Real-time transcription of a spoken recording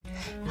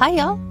Hi,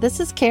 y'all.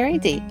 This is Carrie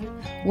D.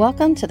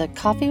 Welcome to the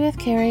Coffee with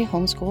Carrie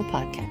Homeschool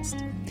Podcast.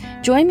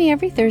 Join me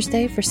every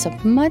Thursday for some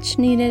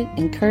much-needed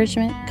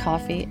encouragement,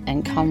 coffee,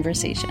 and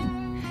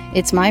conversation.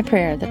 It's my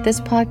prayer that this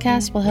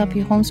podcast will help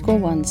you homeschool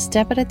one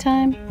step at a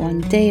time,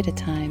 one day at a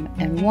time,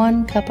 and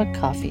one cup of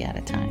coffee at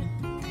a time.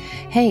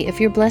 Hey,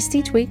 if you're blessed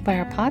each week by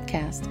our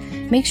podcast,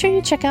 make sure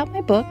you check out my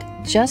book,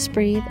 Just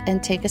Breathe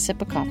and Take a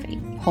Sip of Coffee,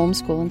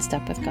 Homeschool in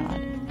Step with God.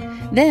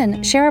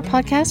 Then share our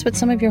podcast with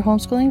some of your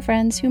homeschooling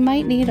friends who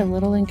might need a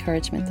little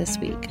encouragement this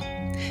week.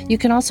 You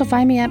can also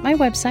find me at my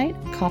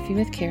website,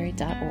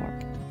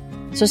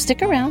 coffeewithcarrie.org. So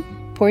stick around,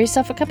 pour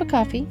yourself a cup of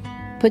coffee,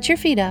 put your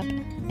feet up,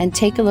 and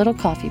take a little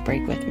coffee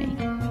break with me.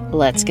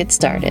 Let's get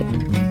started.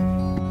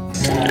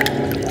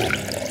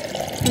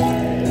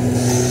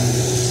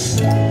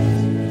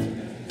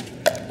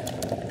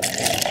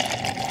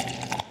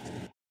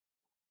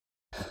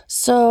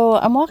 So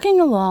I'm walking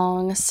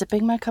along,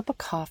 sipping my cup of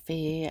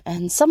coffee,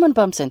 and someone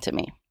bumps into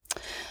me.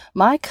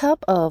 My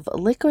cup of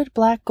liquid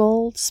black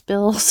gold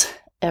spills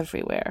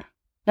everywhere.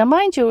 Now,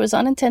 mind you, it was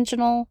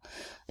unintentional.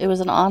 It was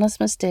an honest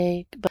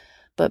mistake.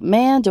 But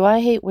man, do I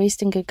hate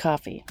wasting good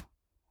coffee.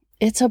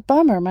 It's a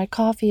bummer. My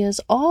coffee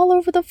is all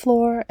over the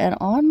floor and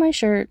on my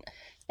shirt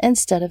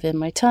instead of in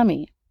my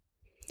tummy.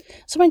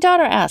 So my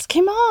daughter asked,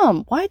 "Hey,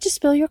 Mom, why'd you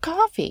spill your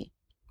coffee?"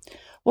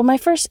 Well, my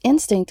first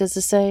instinct is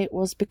to say it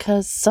was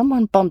because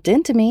someone bumped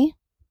into me.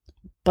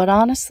 But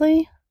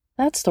honestly,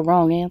 that's the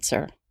wrong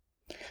answer.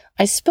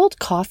 I spilled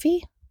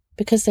coffee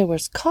because there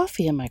was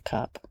coffee in my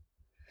cup.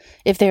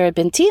 If there had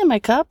been tea in my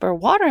cup or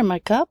water in my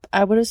cup,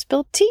 I would have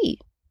spilled tea.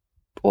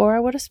 Or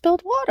I would have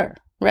spilled water,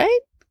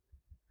 right?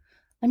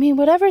 I mean,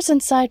 whatever's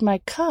inside my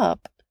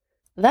cup,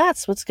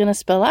 that's what's going to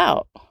spill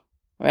out,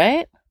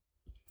 right?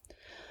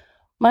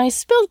 My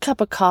spilled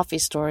cup of coffee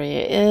story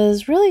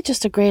is really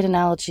just a great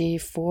analogy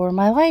for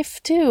my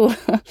life, too.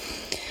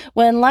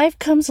 When life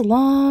comes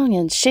along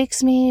and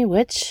shakes me,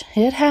 which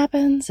it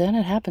happens, and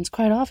it happens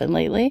quite often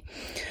lately,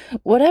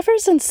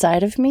 whatever's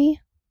inside of me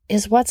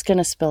is what's going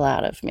to spill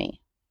out of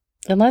me.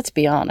 And let's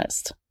be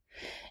honest,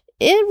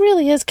 it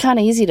really is kind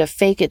of easy to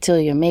fake it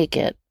till you make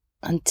it,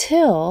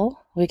 until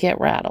we get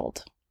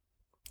rattled.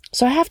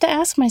 So I have to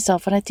ask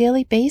myself on a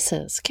daily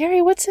basis,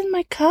 Carrie, what's in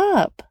my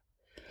cup?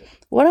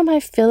 What am I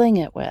filling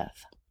it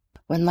with?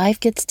 When life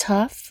gets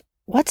tough,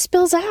 what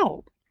spills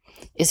out?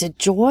 Is it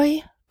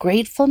joy,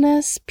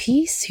 gratefulness,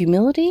 peace,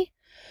 humility?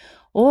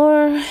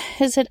 Or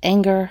is it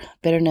anger,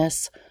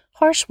 bitterness,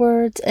 harsh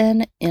words,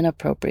 and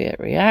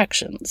inappropriate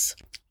reactions?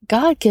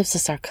 God gives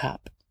us our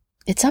cup.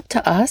 It's up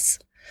to us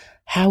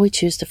how we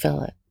choose to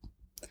fill it.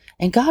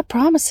 And God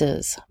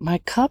promises, "My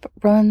cup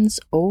runs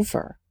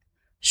over.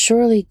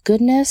 Surely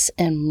goodness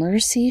and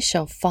mercy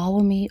shall follow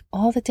me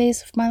all the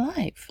days of my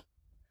life."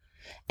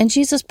 And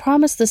Jesus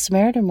promised the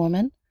Samaritan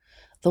woman,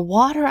 "The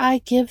water I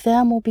give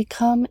them will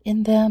become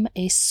in them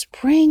a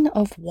spring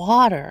of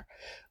water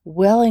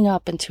welling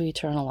up into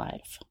eternal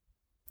life."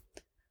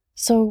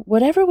 So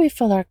whatever we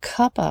fill our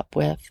cup up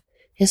with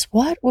is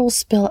what will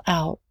spill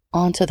out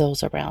onto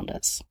those around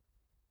us.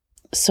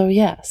 So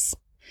yes,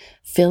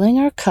 filling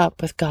our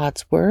cup with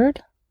God's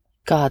word,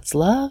 God's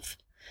love,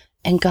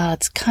 and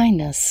God's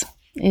kindness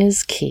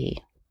is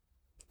key.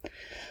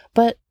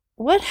 But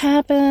what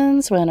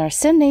happens when our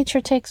sin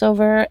nature takes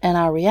over and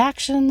our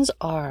reactions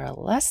are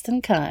less than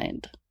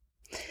kind?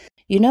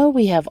 You know,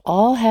 we have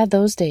all had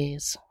those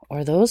days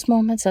or those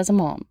moments as a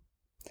mom.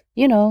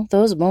 You know,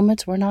 those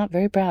moments we're not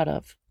very proud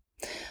of.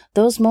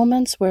 Those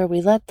moments where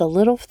we let the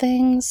little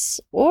things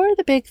or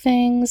the big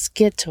things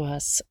get to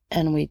us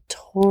and we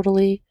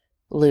totally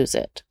lose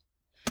it.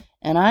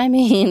 And I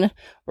mean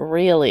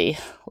really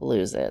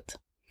lose it.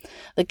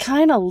 The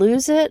kind of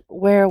lose it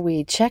where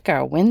we check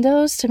our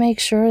windows to make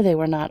sure they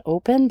were not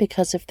open,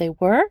 because if they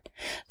were,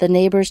 the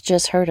neighbors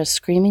just heard us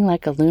screaming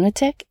like a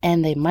lunatic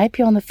and they might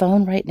be on the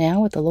phone right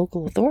now with the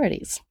local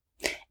authorities.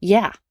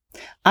 Yeah,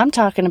 I'm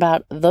talking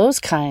about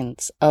those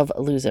kinds of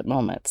lose it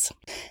moments.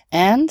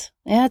 And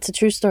yeah, it's a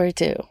true story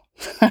too.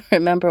 I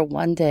remember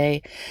one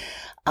day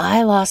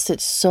I lost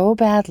it so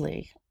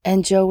badly,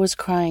 and Joe was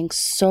crying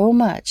so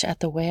much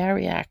at the way I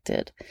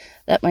reacted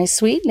that my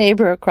sweet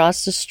neighbor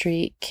across the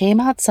street came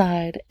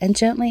outside and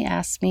gently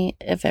asked me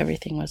if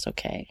everything was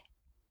okay.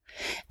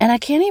 And I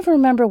can't even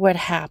remember what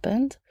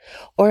happened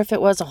or if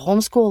it was a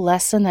homeschool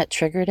lesson that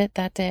triggered it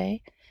that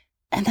day.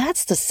 And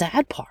that's the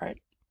sad part.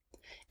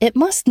 It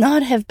must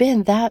not have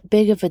been that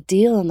big of a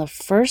deal in the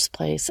first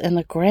place in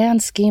the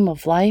grand scheme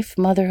of life,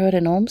 motherhood,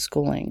 and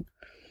homeschooling.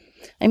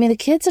 I mean, the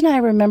kids and I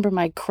remember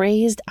my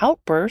crazed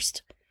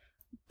outburst,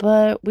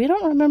 but we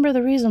don't remember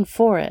the reason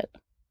for it.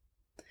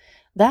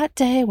 That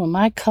day when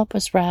my cup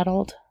was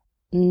rattled,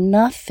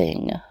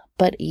 nothing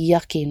but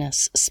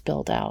yuckiness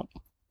spilled out.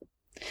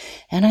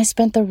 And I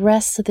spent the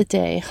rest of the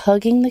day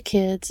hugging the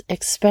kids,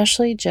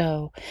 especially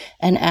Joe,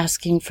 and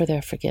asking for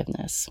their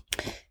forgiveness.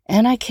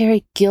 And I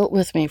carried guilt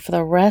with me for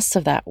the rest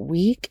of that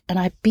week, and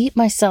I beat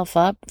myself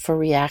up for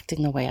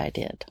reacting the way I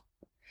did.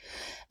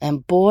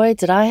 And boy,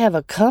 did I have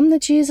a come to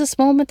Jesus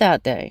moment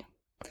that day.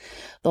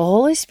 The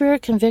Holy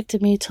Spirit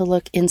convicted me to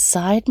look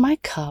inside my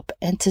cup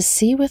and to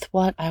see with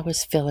what I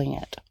was filling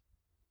it.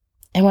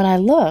 And when I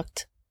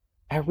looked,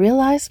 I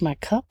realized my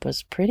cup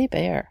was pretty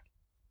bare.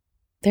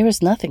 There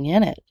was nothing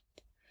in it.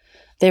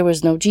 There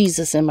was no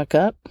Jesus in my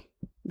cup.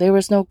 There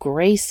was no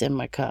grace in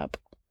my cup.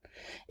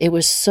 It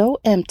was so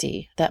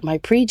empty that my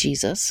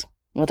pre-Jesus,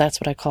 well, that's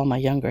what I call my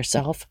younger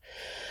self,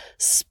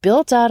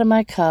 spilt out of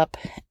my cup,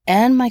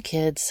 and my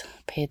kids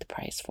paid the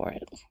price for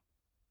it.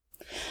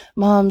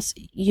 Moms,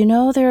 you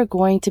know there are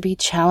going to be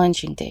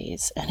challenging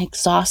days and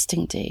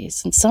exhausting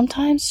days and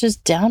sometimes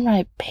just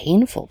downright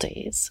painful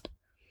days.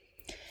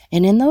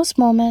 And in those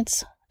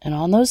moments and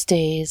on those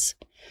days,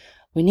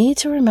 we need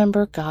to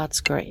remember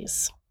God's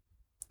grace.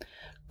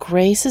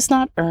 Grace is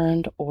not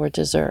earned or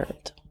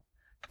deserved.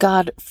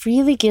 God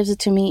freely gives it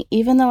to me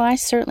even though I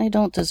certainly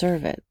don't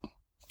deserve it.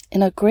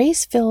 In a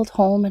grace-filled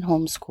home and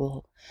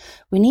homeschool,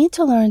 we need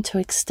to learn to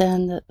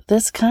extend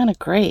this kind of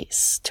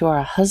grace to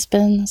our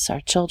husbands,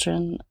 our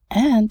children,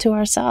 and to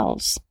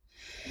ourselves.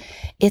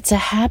 It's a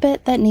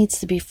habit that needs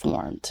to be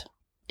formed.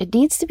 It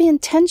needs to be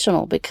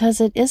intentional because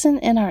it isn't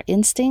in our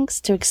instincts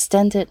to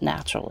extend it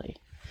naturally.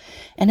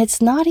 And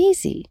it's not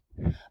easy,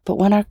 but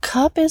when our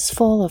cup is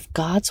full of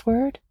God's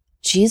Word,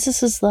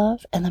 Jesus'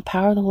 love, and the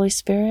power of the Holy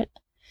Spirit,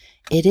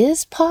 it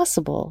is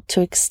possible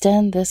to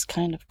extend this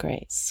kind of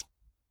grace.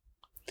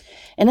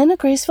 And in a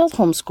grace-filled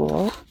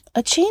homeschool,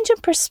 a change in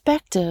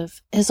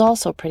perspective is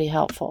also pretty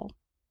helpful.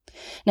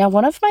 Now,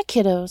 one of my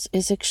kiddos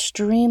is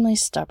extremely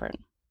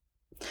stubborn.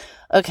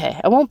 Okay,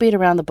 I won't beat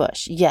around the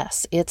bush.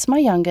 Yes, it's my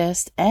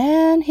youngest,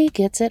 and he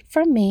gets it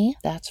from me,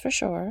 that's for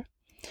sure.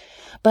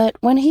 But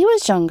when he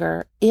was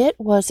younger, it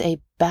was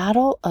a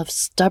battle of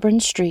stubborn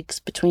streaks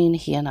between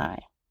he and I.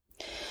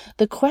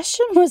 The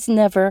question was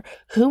never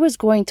who was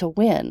going to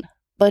win,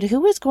 but who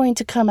was going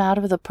to come out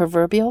of the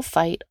proverbial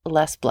fight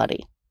less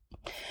bloody.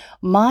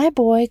 My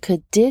boy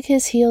could dig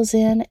his heels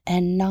in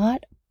and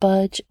not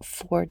budge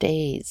for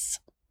days.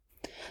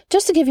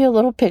 Just to give you a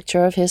little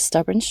picture of his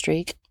stubborn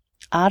streak,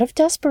 out of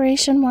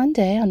desperation one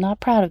day, I'm not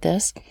proud of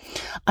this,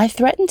 I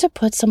threatened to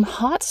put some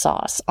hot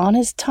sauce on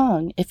his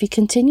tongue if he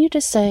continued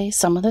to say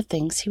some of the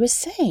things he was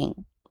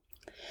saying.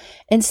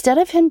 Instead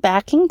of him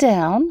backing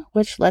down,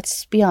 which,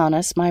 let's be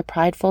honest, my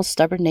prideful,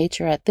 stubborn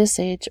nature at this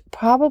age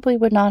probably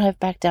would not have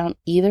backed down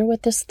either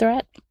with this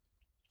threat,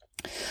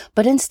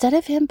 but instead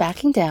of him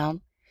backing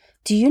down,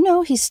 do you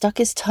know he stuck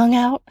his tongue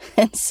out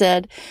and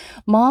said,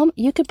 "Mom,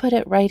 you can put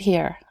it right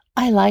here.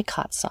 I like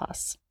hot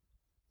sauce."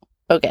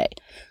 Okay,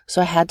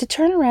 so I had to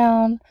turn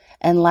around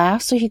and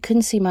laugh so he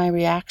couldn't see my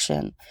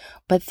reaction,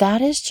 but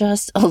that is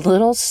just a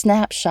little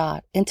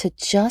snapshot into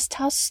just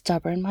how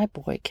stubborn my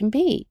boy can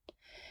be.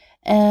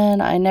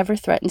 And I never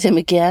threatened him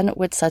again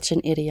with such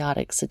an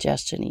idiotic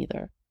suggestion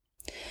either.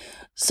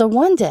 So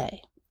one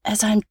day,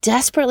 as I'm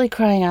desperately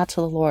crying out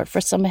to the Lord for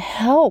some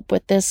help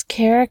with this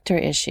character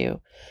issue,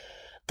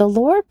 the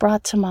Lord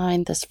brought to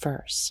mind this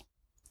verse: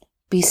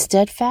 "Be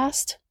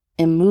steadfast,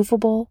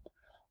 immovable,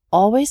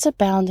 always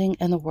abounding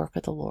in the work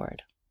of the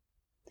Lord."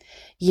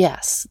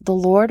 Yes, the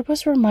Lord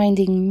was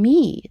reminding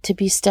me to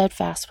be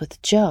steadfast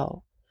with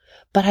Joe,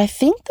 but I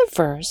think the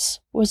verse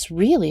was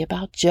really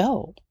about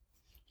Joe.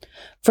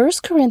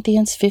 1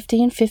 Corinthians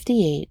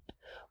 15:58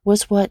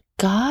 was what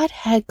God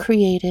had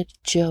created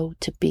Joe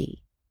to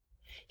be.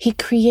 He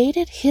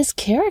created his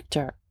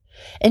character,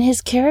 and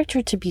his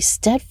character to be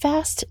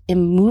steadfast,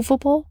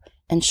 immovable,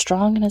 and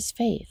strong in his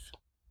faith.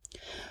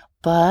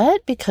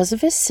 But because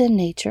of his sin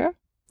nature,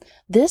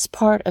 this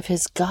part of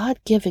his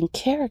God-given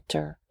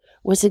character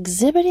was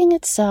exhibiting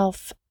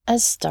itself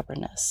as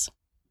stubbornness.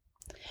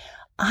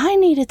 I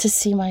needed to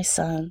see my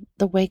son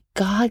the way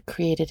God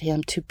created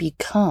him to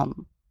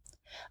become.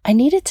 I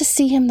needed to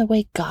see him the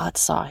way God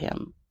saw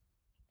him.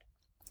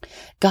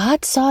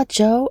 God saw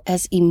Joe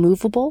as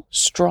immovable,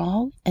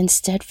 strong, and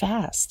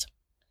steadfast.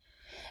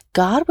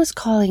 God was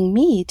calling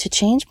me to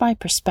change my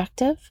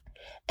perspective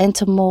and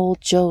to mold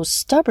Joe's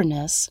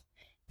stubbornness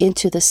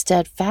into the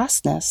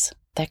steadfastness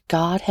that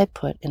God had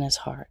put in his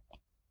heart.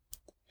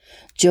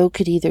 Joe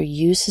could either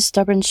use his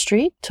stubborn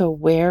streak to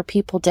wear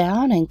people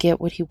down and get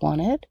what he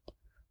wanted,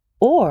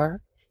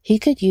 or he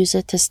could use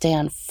it to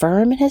stand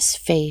firm in his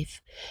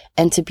faith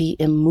and to be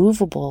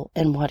immovable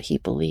in what he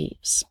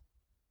believes.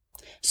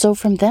 So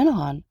from then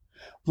on,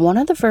 one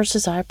of the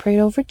verses I prayed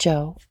over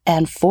Joe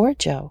and for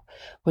Joe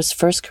was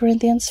 1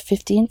 Corinthians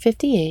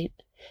 15:58,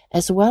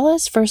 as well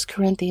as 1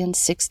 Corinthians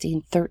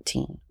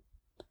 16:13.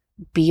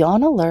 Be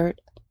on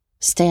alert,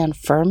 stand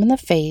firm in the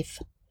faith,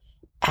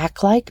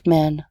 act like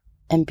men,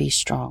 and be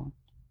strong.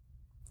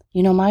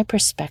 You know, my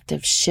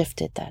perspective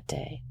shifted that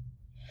day.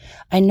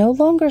 I no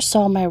longer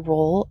saw my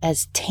role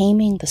as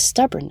taming the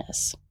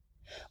stubbornness,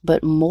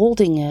 but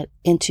molding it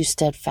into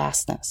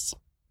steadfastness.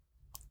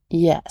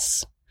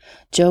 Yes,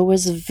 Joe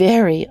was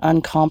very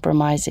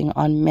uncompromising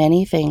on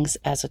many things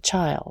as a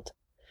child,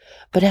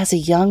 but as a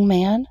young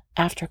man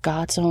after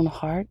God's own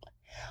heart,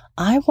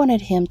 I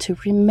wanted him to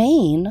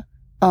remain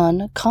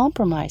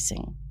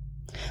uncompromising.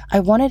 I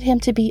wanted him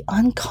to be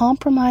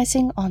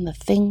uncompromising on the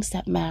things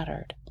that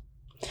mattered.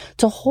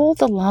 to hold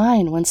the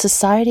line when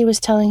society was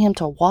telling him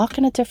to walk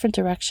in a different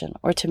direction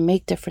or to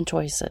make different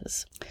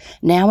choices.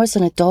 Now, as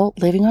an adult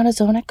living on his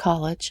own at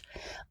college,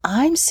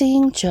 I'm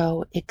seeing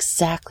Joe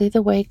exactly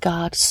the way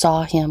God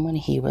saw him when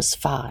he was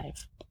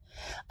 5.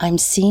 I'm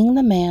seeing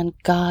the man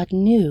God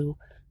knew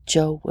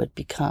Joe would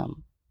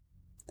become.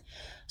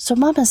 So,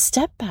 Mama,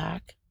 step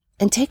back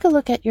and take a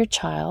look at your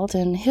child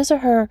and his or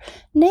her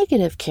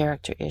negative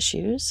character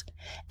issues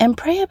and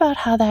pray about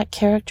how that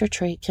character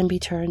trait can be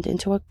turned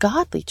into a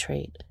godly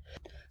trait.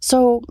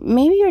 So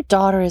maybe your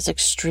daughter is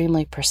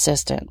extremely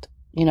persistent,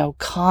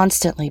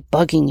 constantly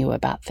bugging you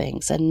about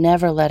things and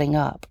never letting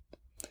up.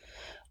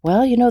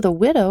 Well, the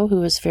widow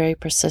who is very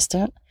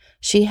persistent,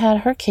 she had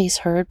her case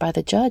heard by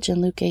the judge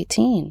in Luke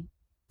 18.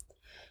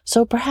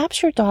 So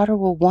perhaps your daughter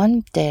will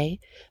one day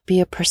be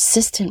a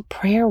persistent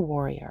prayer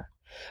warrior,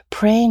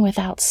 praying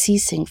without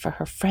ceasing for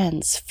her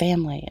friends,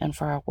 family, and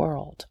for our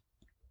world.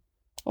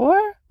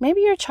 Or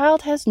maybe your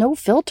child has no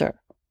filter.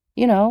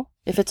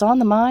 If it's on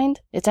the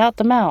mind, it's out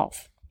the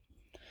mouth.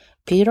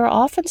 Peter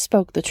often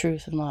spoke the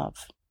truth in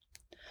love.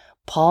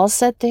 Paul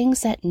said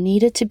things that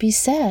needed to be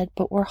said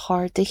but were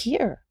hard to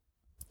hear.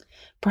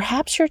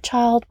 Perhaps your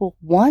child will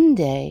one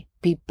day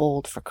be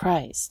bold for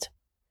Christ.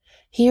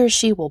 He or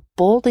she will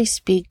boldly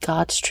speak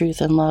God's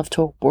truth and love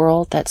to a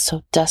world that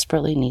so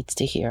desperately needs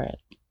to hear it.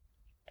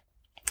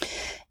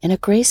 In a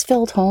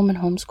grace-filled home and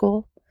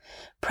homeschool,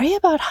 pray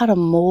about how to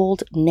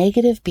mold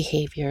negative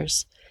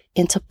behaviors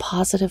into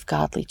positive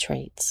godly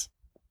traits.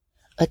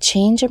 A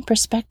change in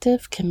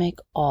perspective can make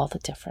all the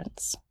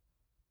difference.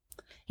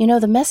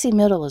 The messy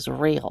middle is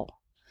real.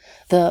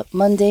 The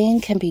mundane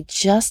can be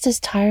just as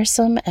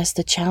tiresome as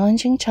the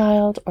challenging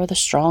child or the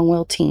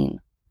strong-willed teen.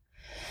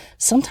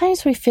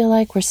 Sometimes we feel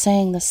like we're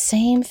saying the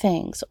same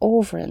things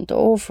over and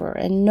over,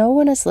 and no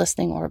one is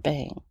listening or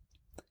obeying.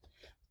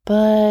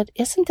 But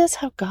isn't this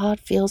how God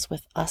feels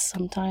with us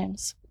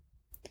sometimes?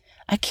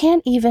 I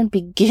can't even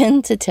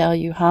begin to tell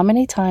you how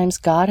many times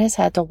God has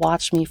had to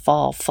watch me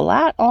fall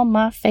flat on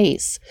my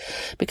face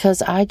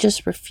because I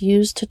just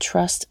refused to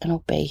trust and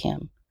obey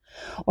Him,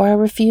 or I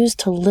refused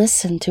to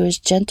listen to His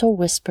gentle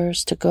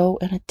whispers to go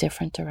in a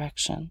different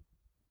direction.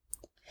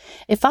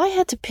 If I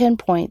had to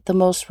pinpoint the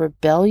most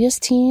rebellious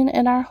teen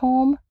in our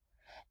home,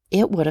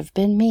 it would have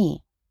been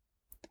me.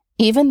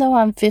 Even though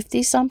I'm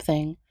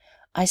 50-something,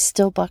 I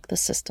still buck the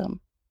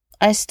system.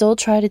 I still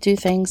try to do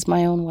things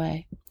my own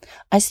way.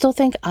 I still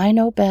think I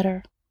know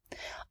better.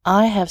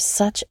 I have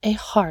such a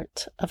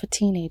heart of a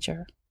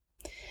teenager.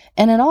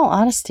 And in all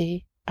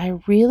honesty, I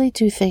really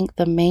do think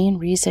the main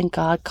reason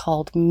God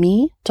called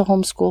me to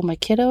homeschool my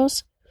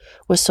kiddos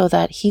was so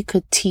that He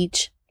could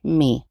teach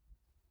me.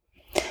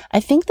 I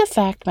think the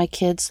fact my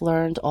kids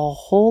learned a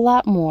whole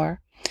lot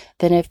more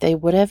than if they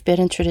would have been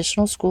in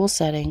traditional school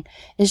setting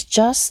is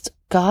just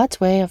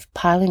God's way of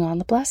piling on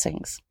the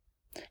blessings.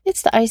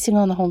 It's the icing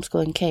on the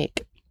homeschooling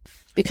cake.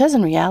 Because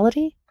in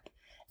reality,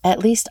 at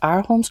least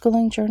our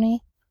homeschooling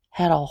journey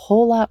had a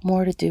whole lot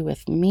more to do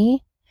with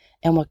me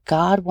and what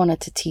God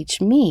wanted to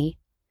teach me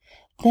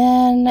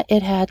than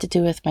it had to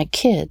do with my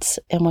kids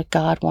and what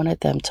God wanted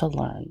them to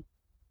learn.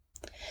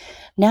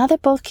 Now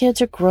that both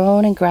kids are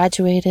grown and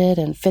graduated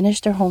and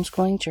finished their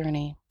homeschooling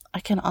journey, I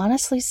can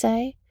honestly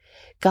say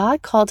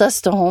God called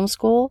us to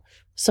homeschool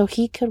so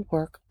He could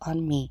work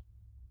on me.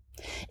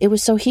 It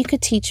was so He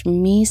could teach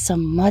me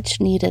some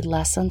much-needed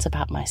lessons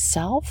about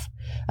myself,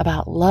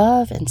 about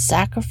love and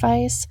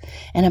sacrifice,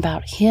 and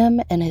about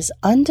Him and His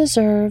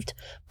undeserved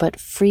but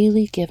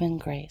freely given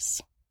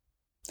grace.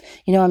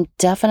 I'm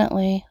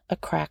definitely a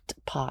cracked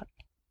pot.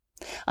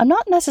 I'm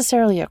not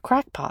necessarily a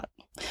crackpot,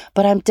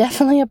 but I'm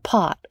definitely a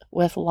pot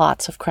with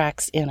lots of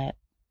cracks in it.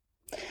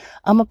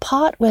 I'm a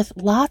pot with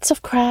lots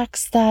of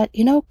cracks that,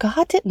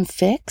 God didn't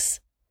fix,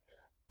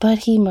 but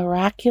He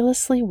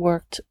miraculously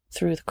worked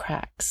through the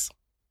cracks.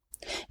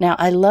 Now,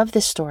 I love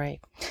this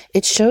story.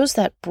 It shows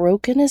that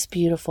broken is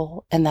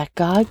beautiful and that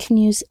God can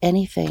use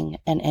anything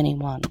and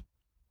anyone.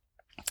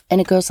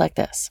 And it goes like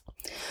this.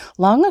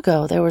 Long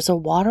ago, there was a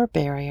water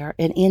barrier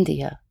in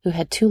India who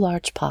had 2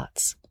 large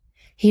pots.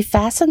 He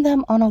fastened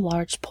them on a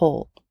large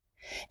pole,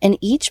 and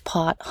each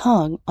pot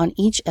hung on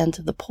each end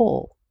of the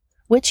pole,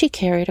 which he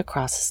carried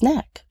across his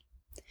neck.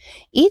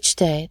 Each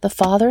day, the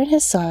father and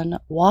his son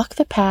walked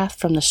the path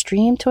from the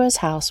stream to his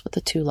house with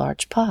the 2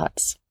 large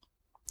pots.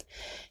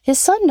 His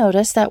son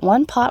noticed that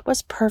one pot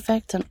was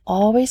perfect and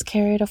always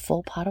carried a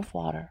full pot of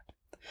water,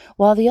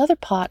 while the other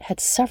pot had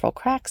several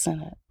cracks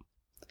in it.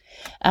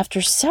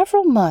 After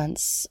several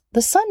months,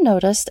 the son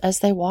noticed as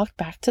they walked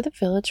back to the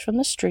village from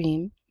the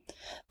stream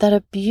that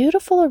a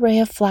beautiful array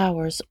of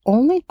flowers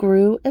only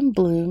grew and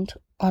bloomed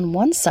on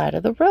one side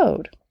of the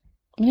road,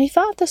 and he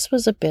thought this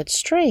was a bit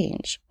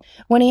strange.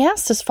 When he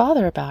asked his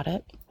father about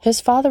it, his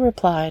father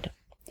replied,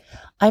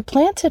 "I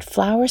planted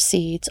flower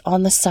seeds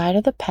on the side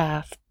of the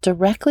path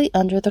directly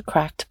under the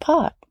cracked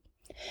pot,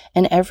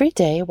 and every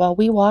day while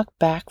we walk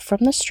back from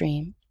the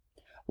stream,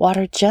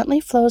 water gently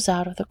flows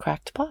out of the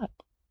cracked pot.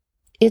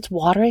 It's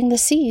watering the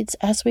seeds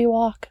as we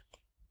walk."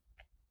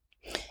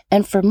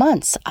 And for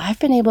months, I've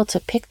been able to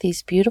pick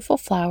these beautiful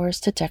flowers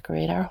to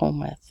decorate our home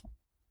with.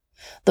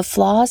 The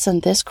flaws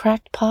in this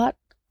cracked pot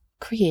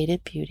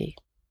created beauty.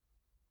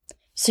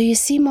 So you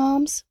see,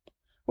 moms,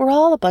 we're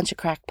all a bunch of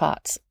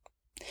crackpots.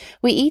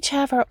 We each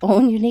have our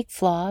own unique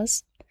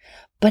flaws,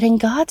 but in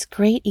God's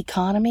great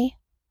economy,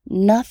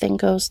 nothing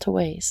goes to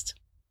waste.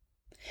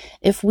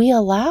 If we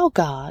allow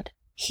God,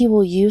 He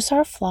will use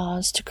our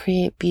flaws to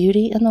create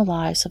beauty in the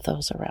lives of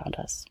those around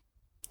us.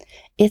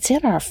 It's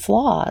in our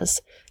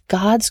flaws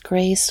God's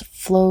grace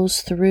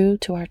flows through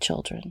to our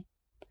children.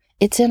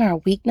 It's in our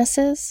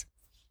weaknesses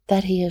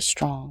that He is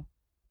strong.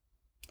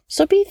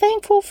 So be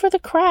thankful for the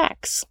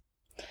cracks.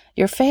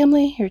 Your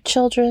family, your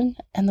children,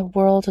 and the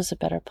world is a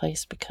better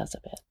place because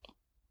of it.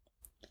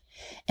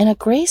 In a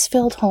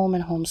grace-filled home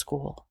and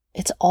homeschool,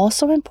 it's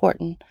also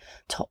important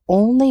to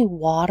only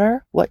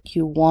water what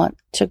you want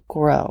to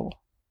grow.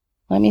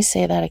 Let me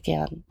say that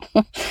again.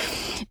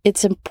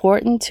 It's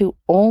important to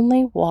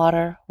only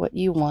water what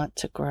you want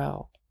to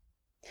grow.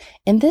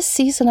 In this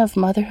season of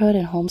motherhood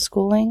and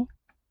homeschooling,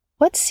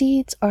 what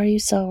seeds are you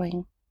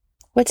sowing?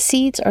 What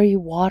seeds are you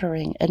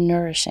watering and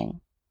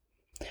nourishing?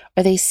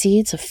 Are they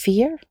seeds of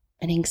fear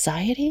and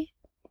anxiety?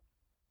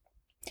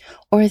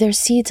 Or are there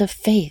seeds of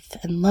faith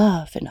and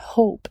love and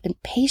hope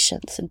and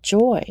patience and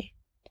joy?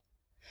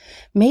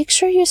 Make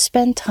sure you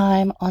spend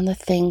time on the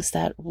things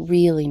that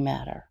really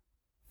matter.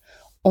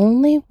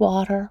 Only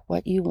water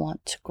what you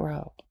want to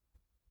grow.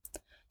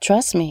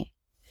 Trust me,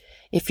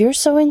 if you're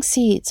sowing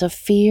seeds of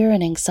fear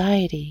and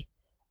anxiety,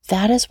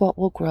 that is what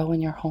will grow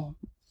in your home.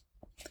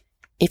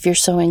 If you're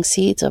sowing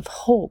seeds of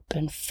hope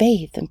and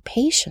faith and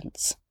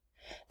patience,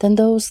 then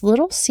those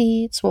little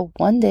seeds will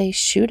one day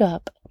shoot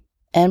up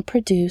and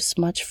produce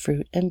much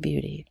fruit and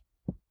beauty.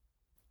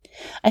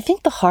 I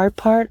think the hard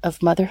part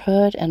of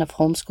motherhood and of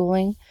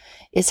homeschooling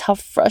is how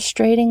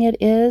frustrating it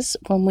is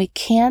when we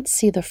can't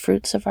see the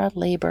fruits of our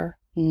labor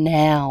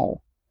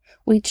now.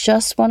 We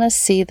just want to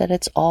see that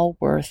it's all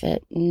worth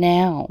it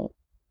now.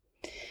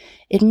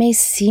 It may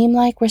seem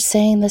like we're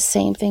saying the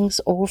same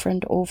things over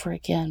and over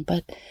again,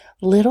 but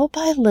little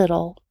by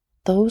little,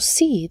 those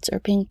seeds are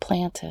being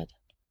planted.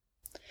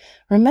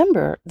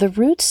 Remember, the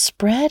roots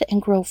spread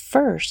and grow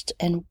first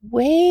and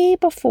way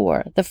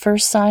before the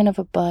first sign of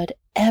a bud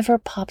ever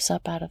pops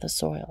up out of the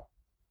soil.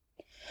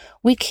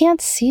 We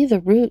can't see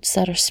the roots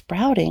that are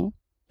sprouting,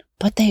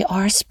 but they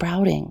are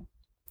sprouting.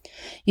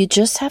 You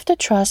just have to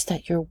trust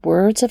that your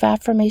words of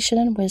affirmation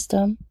and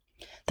wisdom,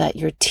 that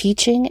your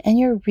teaching and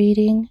your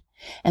reading,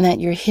 and that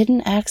your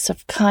hidden acts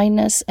of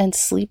kindness and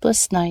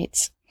sleepless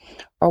nights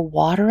are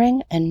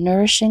watering and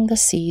nourishing the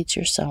seeds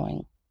you're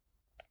sowing.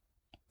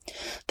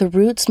 The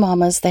roots,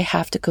 mamas, they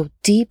have to go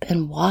deep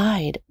and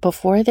wide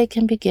before they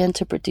can begin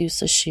to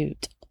produce a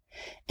shoot.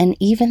 And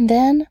even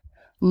then,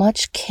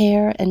 much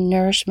care and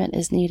nourishment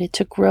is needed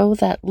to grow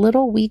that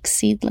little weak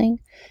seedling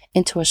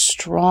into a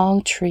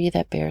strong tree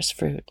that bears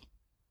fruit.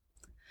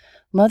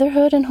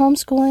 Motherhood and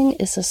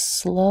homeschooling is a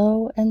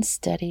slow and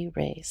steady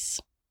race.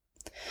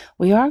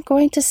 We aren't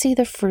going to see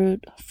the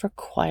fruit for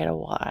quite a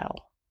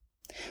while.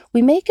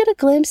 We may get a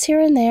glimpse here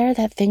and there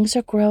that things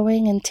are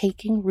growing and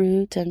taking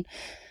root, and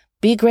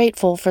be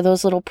grateful for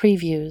those little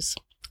previews.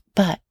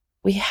 But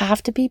we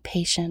have to be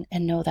patient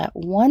and know that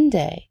one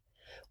day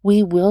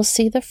we will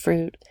see the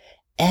fruit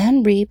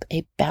and reap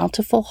a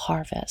bountiful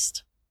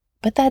harvest.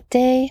 But that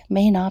day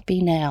may not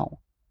be now,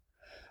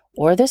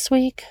 or this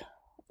week,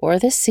 or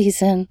this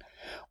season,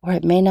 or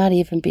it may not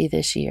even be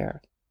this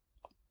year.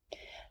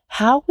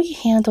 How we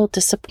handle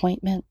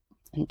disappointment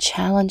and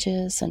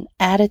challenges and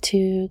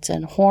attitudes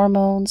and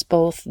hormones,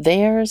 both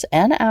theirs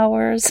and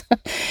ours,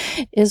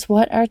 is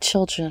what our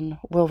children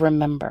will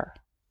remember.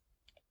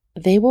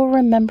 They will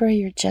remember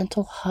your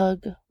gentle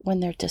hug when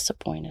they're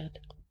disappointed.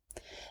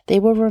 They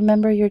will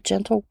remember your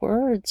gentle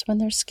words when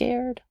they're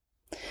scared.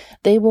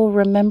 They will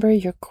remember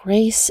your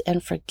grace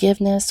and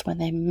forgiveness when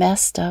they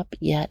messed up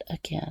yet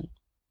again.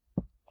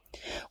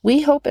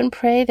 We hope and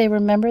pray they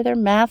remember their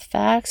math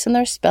facts and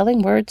their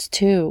spelling words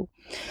too.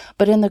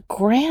 But in the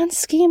grand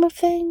scheme of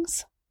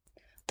things,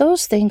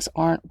 those things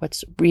aren't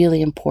what's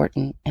really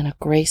important in a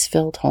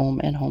grace-filled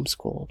home and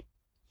homeschool.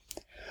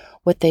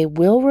 What they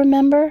will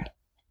remember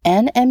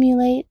and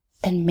emulate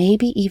and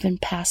maybe even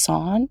pass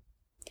on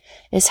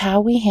is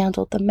how we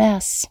handled the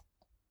mess,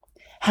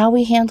 how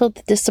we handled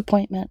the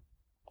disappointment,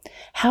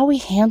 how we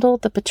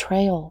handled the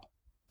betrayal,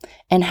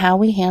 and how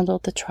we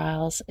handled the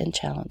trials and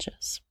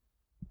challenges.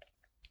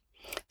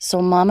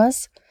 So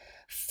mamas,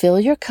 fill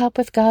your cup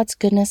with God's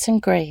goodness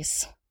and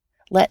grace.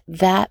 Let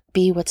that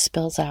be what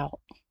spills out.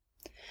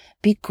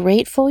 Be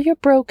grateful you're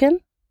broken,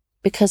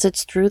 because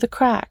it's through the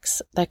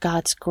cracks that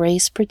God's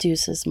grace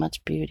produces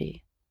much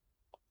beauty.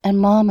 And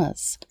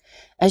mamas,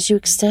 as you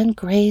extend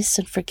grace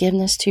and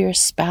forgiveness to your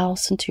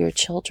spouse and to your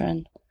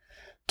children,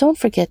 don't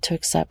forget to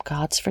accept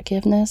God's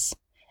forgiveness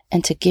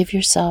and to give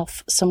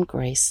yourself some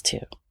grace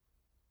too.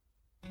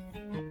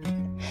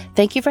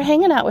 Thank you for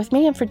hanging out with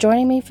me and for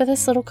joining me for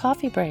this little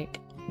coffee break.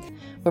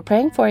 We're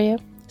praying for you.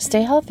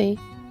 Stay healthy.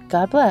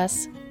 God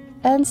bless.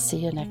 And see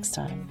you next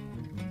time.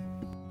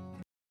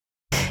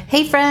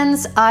 Hey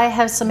friends, I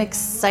have some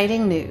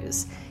exciting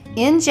news.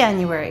 In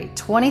January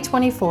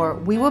 2024,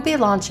 we will be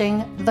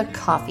launching the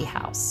Coffee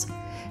House.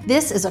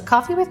 This is a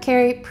Coffee with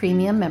Carrie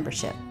premium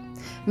membership.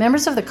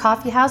 Members of the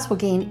Coffee House will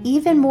gain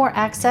even more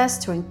access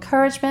to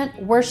encouragement,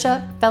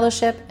 worship,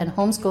 fellowship, and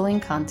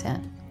homeschooling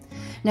content.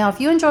 Now, if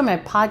you enjoy my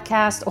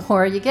podcast,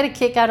 or you get a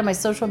kick out of my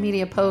social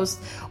media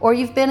posts, or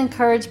you've been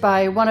encouraged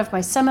by one of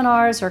my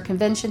seminars or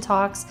convention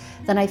talks,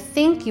 then I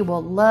think you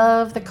will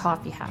love the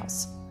Coffee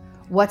House.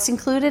 What's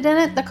included in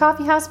it, the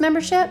Coffee House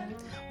membership?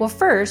 Well,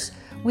 first,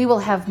 we will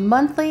have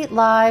monthly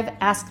live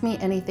Ask Me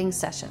Anything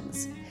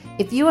sessions.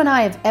 If you and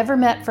I have ever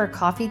met for a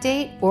coffee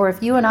date, or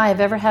if you and I have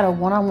ever had a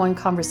one-on-one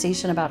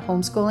conversation about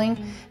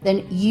homeschooling,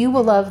 then you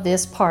will love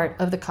this part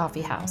of the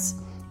Coffee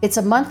House. It's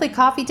a monthly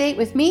coffee date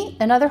with me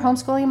and other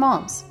homeschooling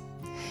moms.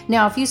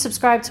 Now, if you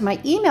subscribe to my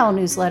email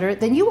newsletter,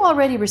 then you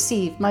already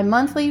receive my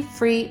monthly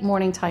free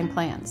morning time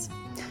plans.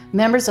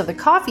 Members of the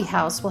Coffee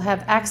House will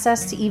have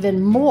access to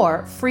even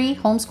more free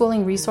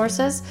homeschooling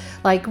resources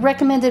like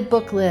recommended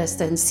book lists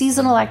and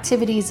seasonal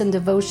activities and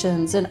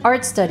devotions and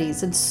art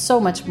studies and so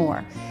much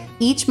more.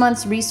 Each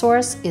month's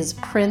resource is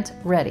print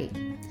ready.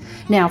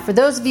 Now, for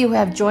those of you who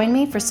have joined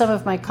me for some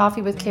of my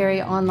Coffee with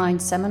Carrie online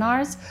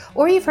seminars,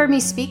 or you've heard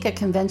me speak at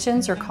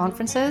conventions or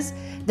conferences,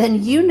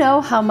 then you know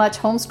how much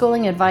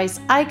homeschooling advice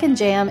I can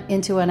jam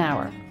into an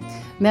hour.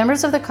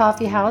 Members of the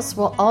Coffee House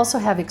will also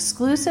have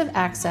exclusive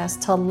access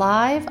to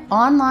live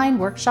online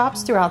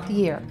workshops throughout the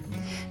year.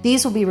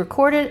 These will be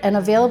recorded and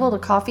available to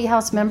Coffee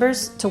House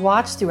members to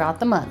watch throughout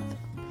the month.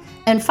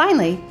 And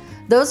finally,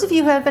 those of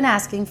you who have been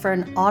asking for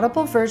an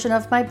audible version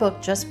of my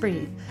book, Just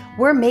Breathe,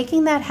 we're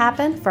making that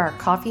happen for our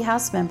Coffee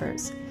House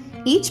members.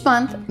 Each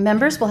month,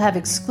 members will have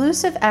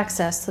exclusive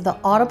access to the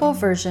audible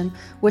version,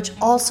 which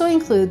also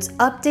includes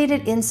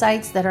updated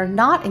insights that are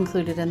not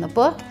included in the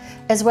book,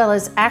 as well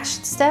as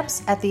action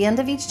steps at the end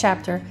of each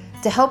chapter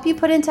to help you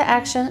put into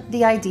action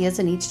the ideas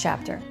in each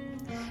chapter.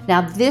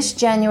 Now, this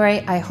January,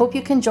 I hope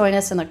you can join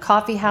us in the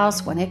Coffee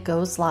House when it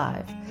goes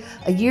live.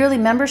 A yearly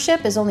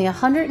membership is only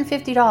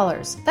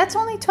 $150. That's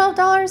only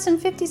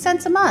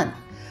 $12.50 a month.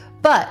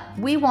 But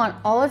we want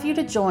all of you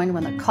to join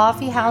when the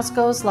Coffee House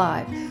goes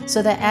live,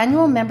 so the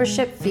annual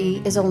membership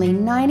fee is only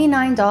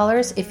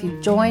 $99 if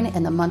you join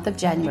in the month of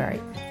January.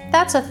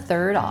 That's a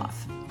third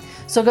off.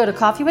 So go to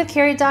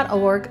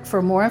coffeewithcarrie.org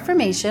for more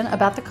information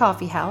about the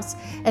Coffee House,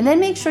 and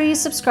then make sure you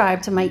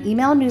subscribe to my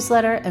email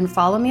newsletter and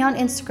follow me on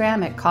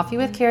Instagram at Coffee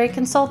with Carrie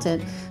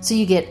Consultant so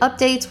you get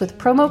updates with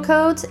promo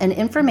codes and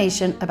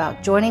information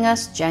about joining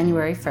us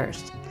January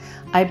 1st.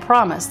 I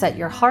promise that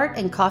your heart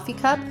and coffee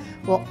cup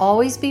will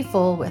always be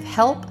full with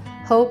help,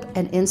 hope,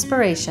 and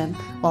inspiration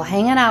while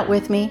hanging out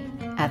with me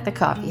at the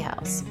Coffee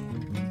House.